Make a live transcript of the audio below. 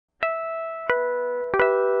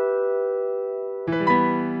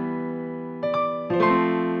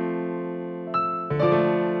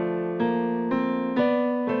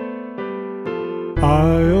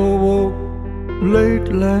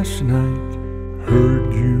last night,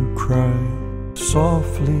 heard you cry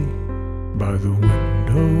softly by the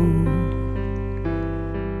window.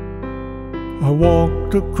 I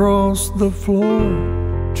walked across the floor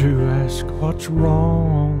to ask what's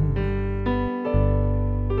wrong,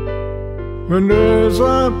 and as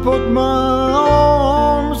I put my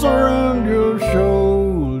arms around your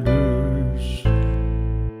shoulders,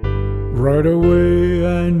 right away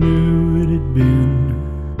I knew it had been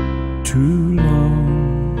too long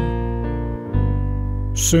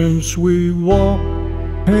since we walked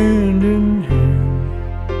hand in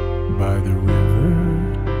hand by the river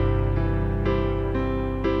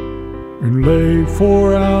and lay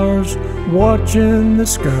for hours watching the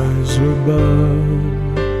skies above,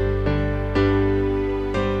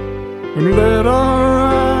 and let our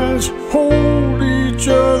eyes hold each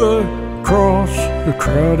other across the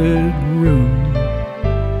crowded room.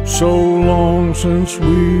 So long since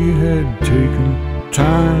we had taken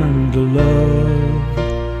time to love.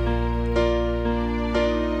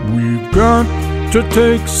 We've got to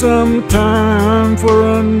take some time for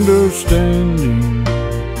understanding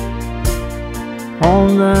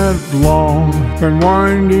on that long and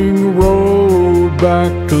winding road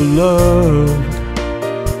back to love.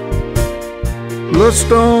 Let's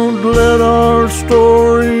don't let our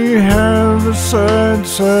story have a sad,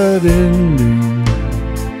 sad ending.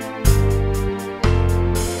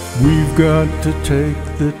 We've got to take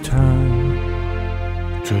the time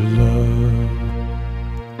to love.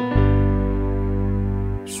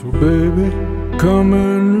 So baby, come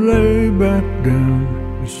and lay back down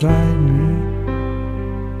beside me.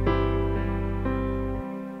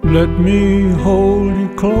 Let me hold you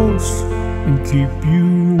close and keep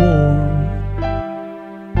you warm.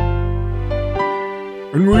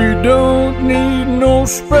 And we don't need no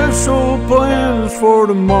special plans for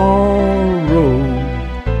tomorrow.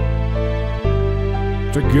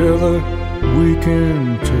 Together we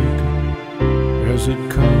can take it as it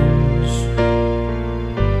comes.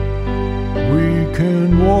 We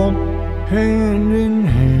can walk hand in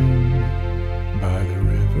hand by the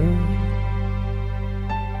river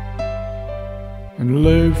and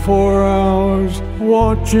lay for hours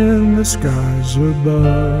watching the skies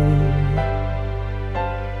above,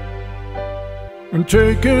 and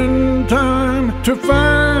taking time to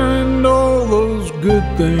find all those good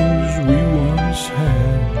things we once had.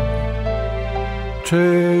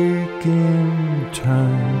 Taking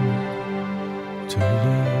time to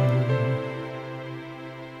love.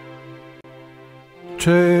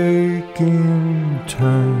 Taking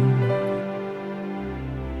time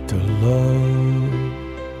to love.